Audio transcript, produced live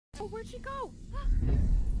Oh, where'd she go?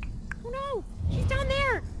 Oh no! She's down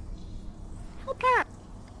there! Help her!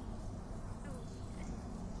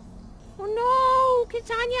 Oh no!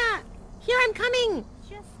 Kitanya! Here, I'm coming!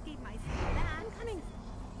 Just gave myself that. I'm coming.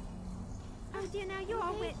 Oh dear, now you're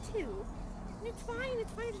all wet too. It's fine,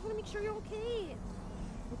 it's fine. I just want to make sure you're okay.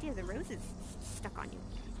 Oh dear, the rose is stuck on you.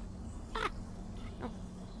 Ah! Oh.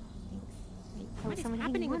 Wait, what is someone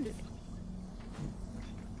happening with hanging this?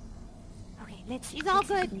 Okay, She's all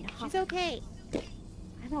good. She's okay.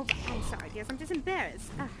 I'm sorry, dears. I'm just embarrassed.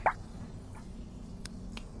 I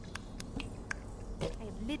have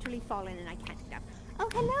literally fallen and I can't get up. Oh,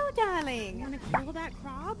 hello, darling. You want to kill that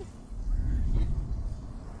crab?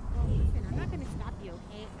 Well, listen, I'm not going to stop you,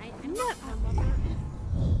 okay? I'm not a lover.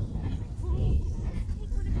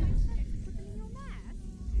 Take one of my sweaters, put them in your mask.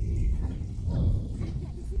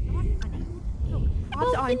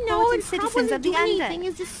 Oh, are you know, important and crab citizens wasn't of the doing Under. anything. He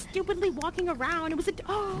was just stupidly walking around. It was a...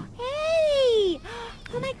 Oh, hey!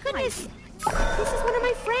 Oh, my goodness. This is one of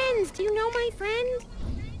my friends. Do you know my friend?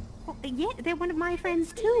 Oh, yeah, they're one of my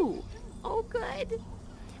friends, too. Oh, good.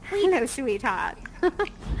 Hello, sweetheart.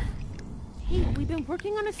 Hey, we've been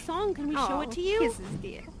working on a song. Can we show it to you? Kisses,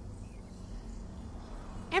 dear.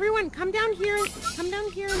 Everyone, come down here. Come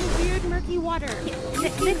down here in the weird, murky water.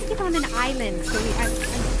 Let's get on an island so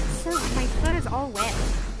my fur is all wet.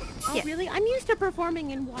 Oh, really? I'm used to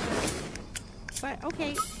performing in water. But,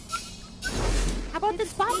 okay. How about the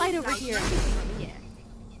spotlight over here? Yeah.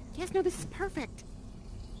 Yes, no, this is perfect.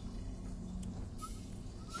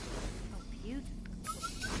 Oh, beautiful.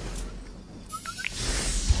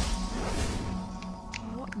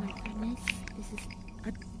 Oh, my goodness. This is...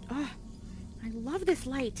 I love this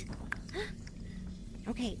light.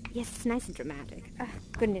 Okay. Yes, it's nice and dramatic.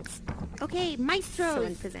 Goodness. Okay, maestros. So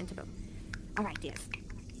unpresentable. All right, yes.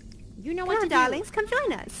 You know Come what on, to darlings, do. come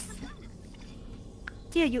join us.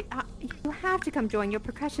 Dear, you have to come join your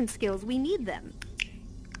percussion skills. We need them.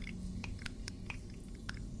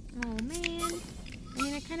 Oh, man. I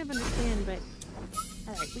mean, I kind of understand, but...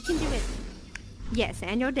 All right, we can do it. Yes,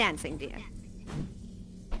 and you're dancing, dear.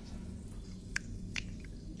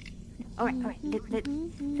 All right.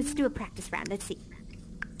 Let's do a practice round. Let's see.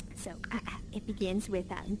 So, it begins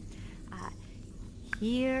with,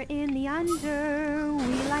 here in the Under,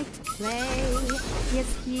 we like to play. Yes,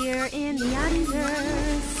 here in the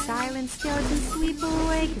Under, silent skeletons sleep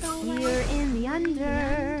away. 'Cause here in the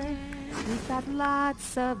Under, we've got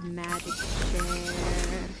lots of magic to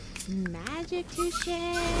share. Magic to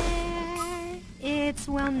share. It's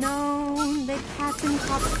well known that cats and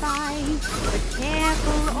cops fight, but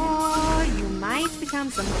careful or you might become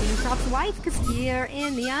some king cop's wife. 'Cause here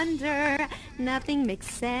in the Under, nothing makes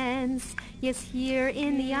sense. Yes, here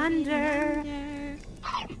in the Under.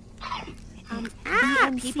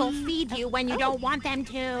 People feed you when you don't want them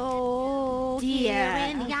to. Dear. Here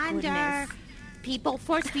in the Under. Goodness. People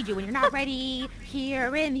force feed you when you're not ready.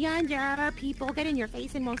 Here in the Under, people get in your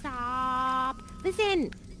face and won't stop.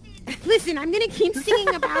 Listen, I'm gonna keep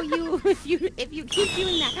singing about you if you keep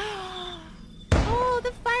doing that. Oh,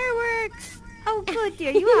 the fireworks! Oh, good,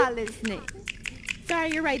 dear, you are listening.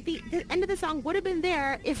 Sorry, you're right. The end of the song would have been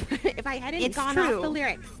there if I hadn't gone true. off the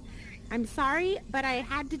lyrics. I'm sorry, but I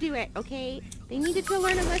had to do it, okay? They needed to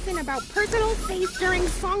learn a lesson about personal space during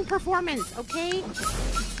song performance, okay?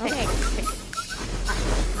 Okay.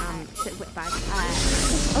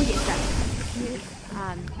 Oh yes,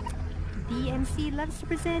 BMC loves to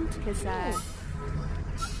present, because,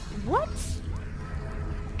 What?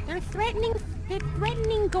 They're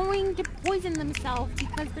threatening going to poison themselves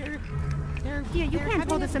because they're dear, you can't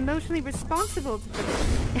hold us emotionally responsible for this.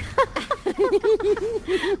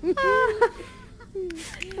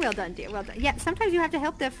 Well done, dear, well done. Yeah, sometimes you have to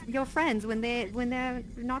help your friends when they're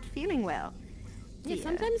not feeling well. Yeah, Dear.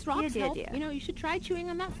 sometimes rocks Dear, help. dear. You know, you should try chewing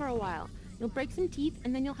on that for a while. You'll break some teeth,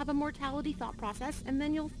 and then you'll have a mortality thought process, and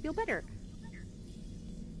then you'll feel better.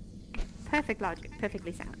 Perfect logic,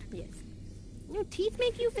 perfectly sound. Yes. You know, teeth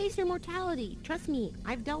make you face your mortality. Trust me,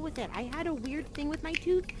 I've dealt with it. I had a weird thing with my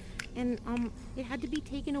tooth, and it had to be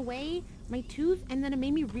taken away, my tooth, and then it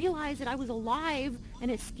made me realize that I was alive,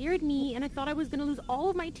 and it scared me, and I thought I was going to lose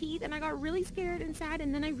all of my teeth, and I got really scared and sad,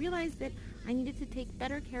 and then I realized that I needed to take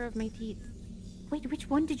better care of my teeth. Wait, which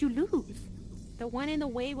one did you lose? The one in the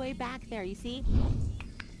way, way back there, you see?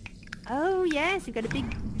 Oh, yes, you've got a big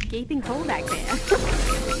gaping hole back there.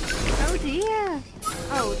 Oh, dear.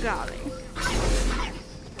 Oh, darling.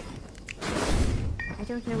 I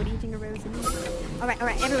don't know what eating a rose means. All right,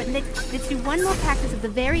 everyone, let's do one more practice at the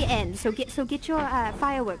very end. So get your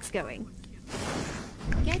fireworks going.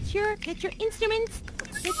 Get your instruments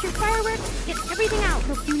Get your fireworks, get everything out.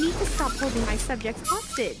 Look, you need to stop holding my subjects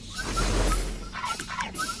hostage.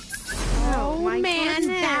 Oh my man,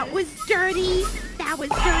 goodness. that was dirty. That was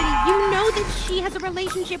dirty. You know that she has a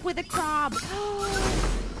relationship with a crab.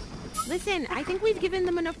 Listen, I think we've given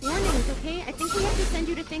them enough warnings, okay? I think we have to send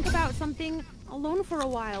you to think about something alone for a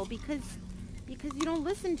while because you don't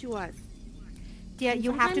listen to us. Dear,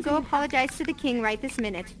 you have to go apologize to the king right this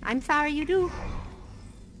minute. I'm sorry you do.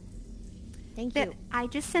 Thank you. I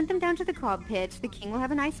just sent them down to the cob pit. The king will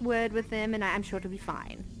have a nice word with them, and I'm sure it'll be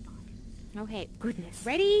fine. Okay. Goodness.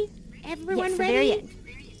 Ready? Everyone yes, ready? The very end.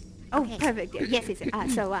 Oh, Okay. perfect. Yes.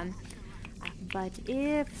 But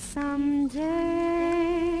if someday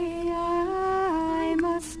I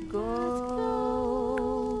must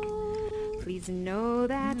go, please know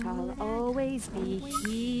that I'll always be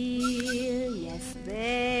here. Yes,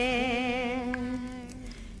 there.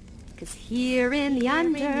 'Cause here in the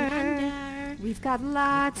under, we've got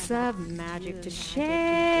lots of magic to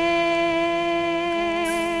share.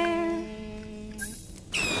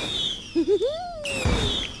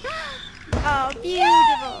 Oh,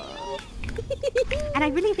 beautiful. And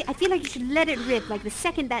I feel like you should let it rip, like the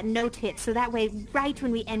second that note hits, so that way, right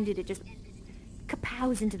when we ended, it just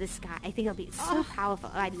kapows into the sky. I think it'll be so powerful.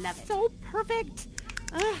 I love it. So perfect.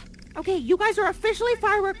 Okay, you guys are officially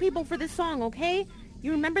firework people for this song, okay?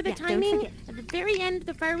 You remember the Yeah, don't timing? forget. At the very end,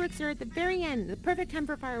 the fireworks are at the very end. The perfect time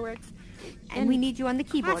for fireworks. And we need you on the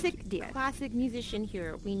keyboard, dear. Classic musician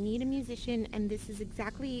here. We need a musician, and a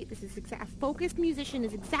focused musician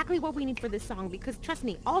is exactly what we need for this song. Because trust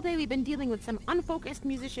me, all day we've been dealing with some unfocused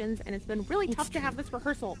musicians, and it's been really tough to have this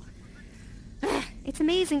rehearsal. It's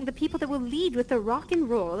amazing the people that will lead with the rock and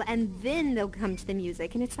roll, and then they'll come to the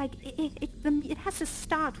music. And it's like it has to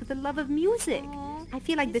start with the love of music. Aww, I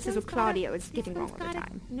feel like this is what Claudio is getting wrong all the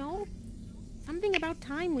time. No, something about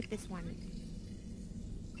time with this one.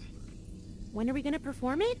 When are we going to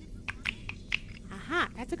perform it? Aha,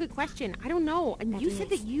 that's a good question. I don't know. And you said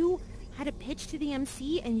that you had a pitch to the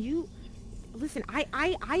MC, and you... Listen,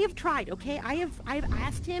 I have tried, okay? I've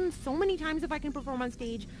asked him so many times if I can perform on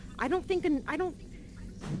stage.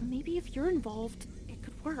 Maybe if you're involved, it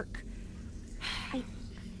could work.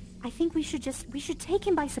 I think we should take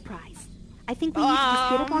him by surprise. I think we need to just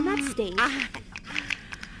get up on that stage.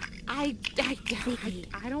 Vicky,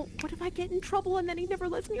 I don't... What if I get in trouble and then he never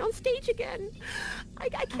lets me on stage again? I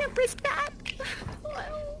can't risk that.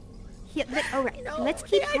 All right, No, let's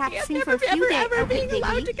keep practicing for a few days. Ever Okay, being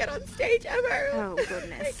allowed Vicky. to get on stage ever. Oh,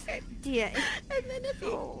 goodness. Dear. And then if he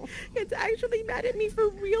gets actually mad at me for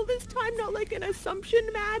real this time, not like an assumption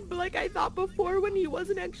mad, but like I thought before when he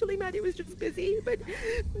wasn't actually mad, he was just busy, but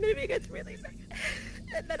maybe he gets really mad.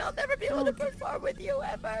 And then I'll never be able to perform with you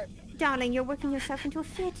ever. Darling, you're working yourself into a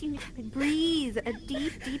fit. You breathe a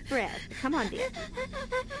deep, deep breath. Come on, dear.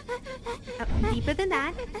 Deeper than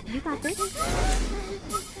that. You got this.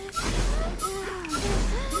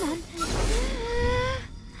 Come on.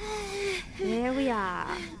 There we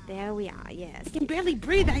are. There we are, yes. I can barely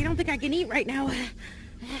breathe. I don't think I can eat right now.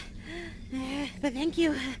 But thank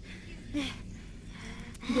you.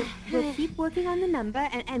 We'll keep working on the number,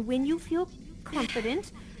 and when you feel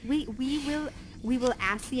confident, we will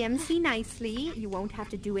ask the MC nicely. You won't have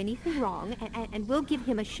to do anything wrong, and we'll give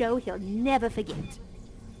him a show he'll never forget.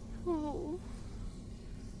 Oh,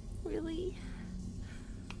 really?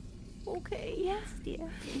 Okay. Yes, dear.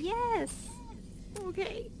 Yes.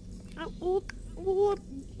 Okay.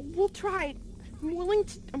 We'll try. I'm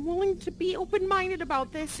willing to be open-minded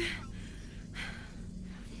about this.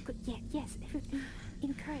 Good. Yeah, yes.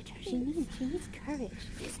 Encourage her. She needs courage.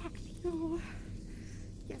 Exactly. Oh.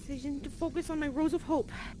 Yes, I just need to focus on my rose of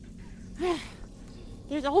hope.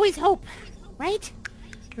 There's always hope, right?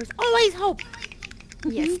 There's always hope.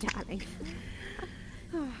 Yes, darling.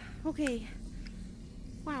 Okay.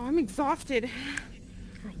 Wow, I'm exhausted.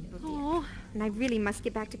 I know, dear. Oh. And I really must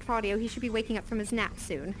get back to Claudio. He should be waking up from his nap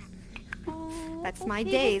soon. Oh, That's my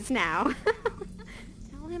okay. days now.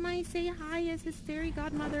 Tell him I say hi as his fairy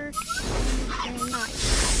godmother. And we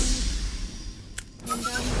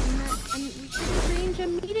should arrange a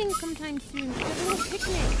meeting sometime soon. We have a little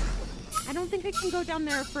picnic. I don't think I can go down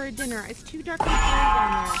there for a dinner. It's too dark and scary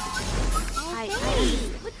down there. Oh, hey,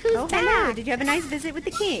 look who's back. Hello. Did you have a nice visit with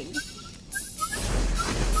the king?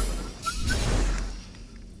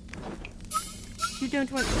 You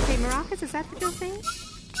don't want to play maracas? Is that what you're saying?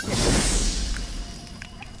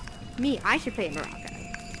 Me, I should play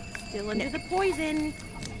maraca. Still under the poison.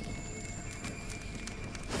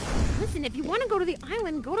 Listen, if you want to go to the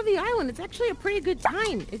island, go to the island. It's actually a pretty good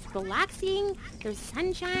time. It's relaxing. There's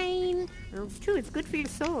sunshine. It's true. It's good for your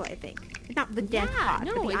soul, I think. Not the death part,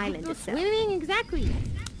 no, but the you island go itself. swimming, exactly.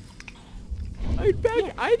 In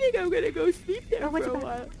fact, I think I'm gonna go sleep there what for a about-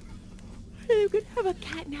 while. I'm gonna have a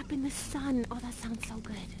cat nap in the sun. Oh, that sounds so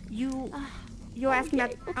good. You're asking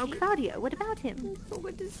about... okay. Oh, Claudio, what about him? It's so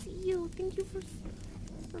good to see you. Thank you for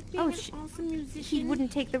being Oh, an awesome musician. He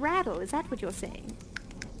wouldn't take the rattle, is that what you're saying?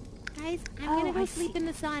 Guys, I'm Oh, gonna go I sleep see. in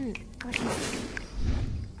the sun. All right,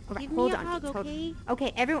 Give me hold a on. hug, just hold- okay?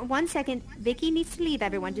 Okay, everyone, 1 second. Vicky needs to leave,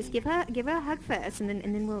 everyone. Just give her a hug first, and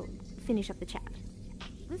then we'll finish up the chat.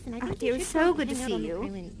 Listen, I Oh, think dear, you it's should so go good to hang out see on the you.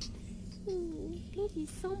 island. Thank you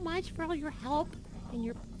so much for all your help and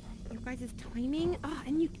your guys' timing. Oh,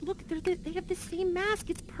 and you look, they have the same mask.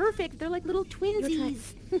 It's perfect. They're like little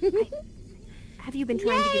twinsies. Have you been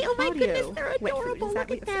trying to Yay! get Oh my Claudio goodness, they're wet food? adorable. Is that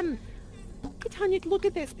Look what at you're saying? them. Tanya, look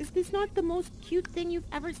at this. Is this not the most cute thing you've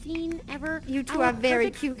ever seen ever? You two Our are very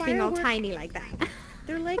perfect cute being all firework. tiny like that.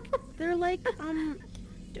 They're like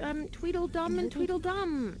Tweedledum and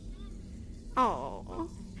Tweedledum. Oh.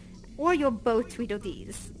 Or you're both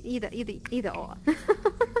Tweedledees. Either or.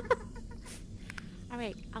 All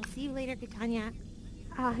right, I'll see you later, Kitanya.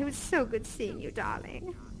 Ah, it was so good seeing you,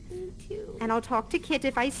 darling. Me too. And I'll talk to Kit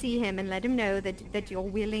if I see him and let him know that you're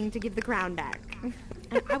willing to give the crown back. And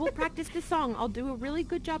I will practice the song. I'll do a really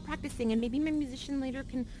good job practicing, and maybe my musician later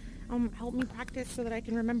can help me practice so that I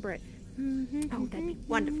can remember it. Oh, that'd be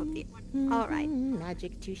wonderful, dear. All right.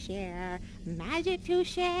 Magic to share. Magic to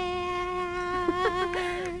share.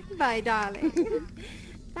 Bye, darling.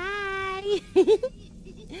 Bye.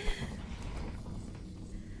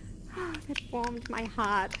 Oh, that warmed my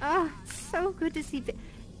heart. Oh, it's so good to see.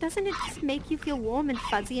 Doesn't it just make you feel warm and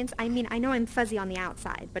fuzzy? I mean, I know I'm fuzzy on the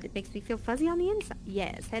outside, but it makes me feel fuzzy on the inside.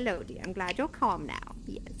 Yes. Hello, dear. I'm glad you're calm now.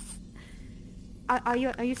 Yes. Are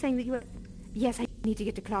you saying that you are... Yes, I need to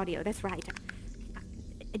get to Claudio. That's right.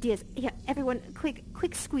 Dears, yeah, everyone, quick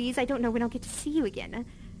squeeze. I don't know when I'll get to see you again.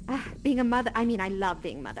 Being a mother, I mean, I love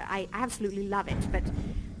being a mother. I absolutely love it, but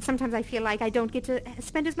sometimes I feel like I don't get to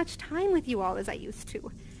spend as much time with you all as I used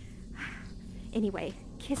to. Anyway,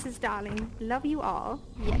 kisses, darling. Love you all.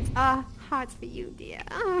 Yes. Hearts for you, dear.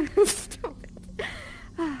 Oh, stop it.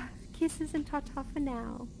 Kisses and ta-ta for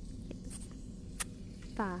now. Yes.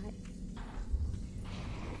 Bye.